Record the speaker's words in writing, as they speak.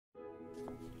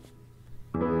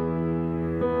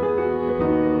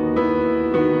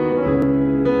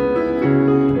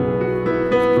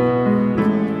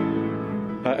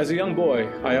As a young boy,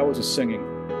 I always was singing.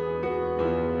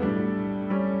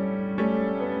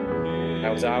 I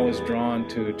was always drawn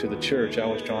to the church. I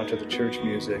was drawn to the church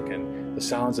music and the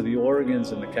sounds of the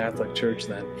organs in the Catholic Church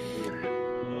then.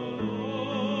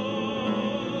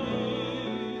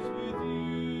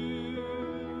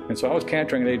 And so I was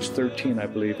cantering at age 13, I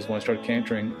believe, is when I started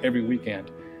cantering every weekend,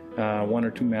 1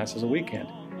 or 2 masses a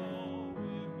weekend.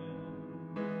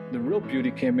 The real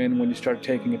beauty came in when you start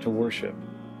taking it to worship.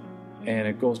 And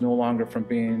it goes no longer from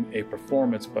being a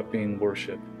performance, but being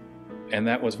worship. And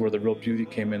that was where the real beauty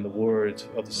came in, the words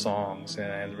of the songs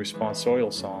and the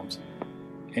responsorial psalms.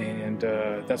 And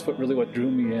that's what drew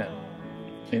me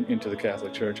into the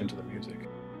Catholic Church, into the music.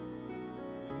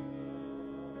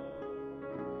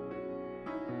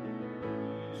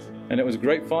 And it was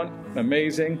great fun,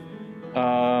 amazing.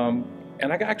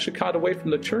 And I actually got away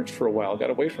from the church for a while, got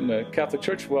away from the Catholic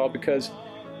Church for a while because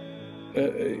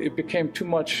it became too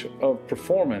much of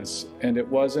performance, and it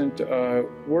wasn't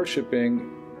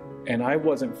worshiping, and I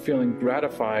wasn't feeling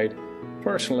gratified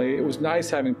personally. It was nice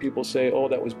having people say, "Oh,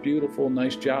 that was beautiful,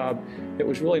 nice job." It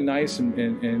was really nice and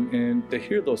to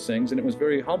hear those things, and it was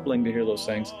very humbling to hear those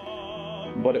things,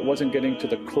 but it wasn't getting to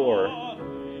the core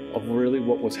of really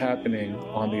what was happening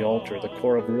on the altar, the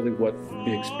core of really what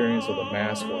the experience of the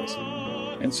Mass was.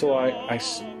 And so I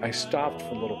stopped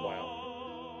for a little while.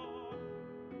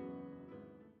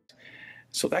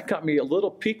 So that got me a little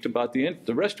piqued about the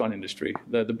restaurant industry,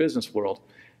 the business world.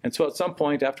 And so at some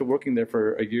point, after working there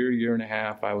for a year and a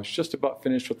half, I was just about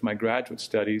finished with my graduate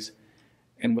studies.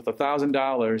 And with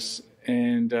 $1,000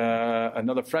 and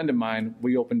another friend of mine,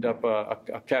 we opened up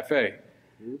a cafe.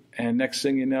 And next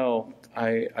thing you know,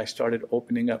 I started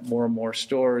opening up more and more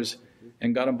stores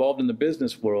and got involved in the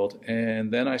business world.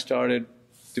 And then I started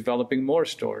developing more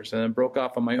stores, and then broke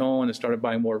off on my own and started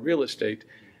buying more real estate.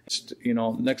 You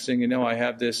know, next thing you know, I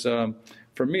have this,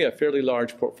 for me, a fairly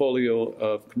large portfolio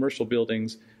of commercial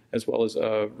buildings as well as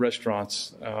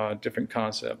restaurants, different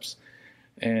concepts.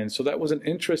 And so that was an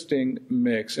interesting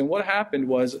mix. And what happened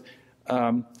was,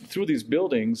 through these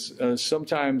buildings,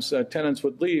 sometimes tenants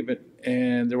would leave,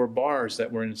 and there were bars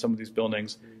that were in some of these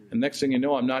buildings. And next thing you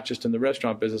know, I'm not just in the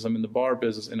restaurant business, I'm in the bar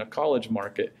business in a college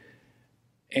market.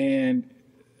 And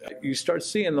you start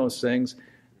seeing those things,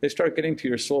 they start getting to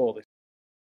your soul.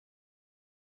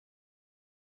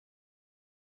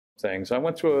 So I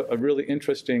went through a really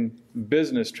interesting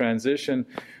business transition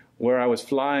where I was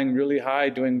flying really high,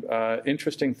 doing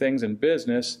interesting things in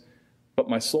business, but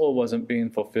my soul wasn't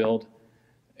being fulfilled.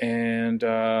 And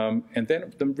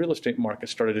then the real estate market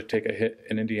started to take a hit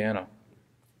in Indiana.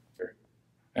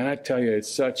 And I tell you,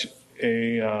 it's such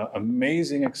an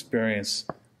amazing experience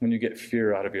when you get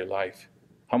fear out of your life.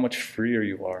 How much freer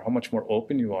you are, how much more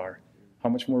open you are, how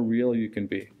much more real you can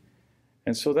be.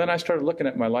 And so then I started looking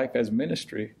at my life as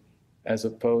ministry, as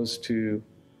opposed to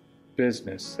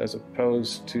business, as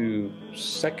opposed to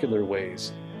secular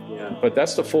ways. Yeah. But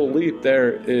that's the full leap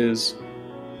there, is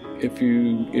if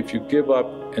you give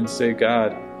up and say,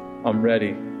 "God, I'm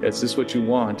ready. Is this what you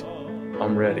want?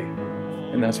 I'm ready."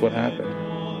 And that's what happened.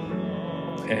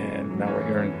 And now we're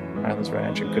here in Highlands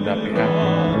Ranch and could not be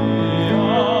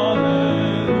happier.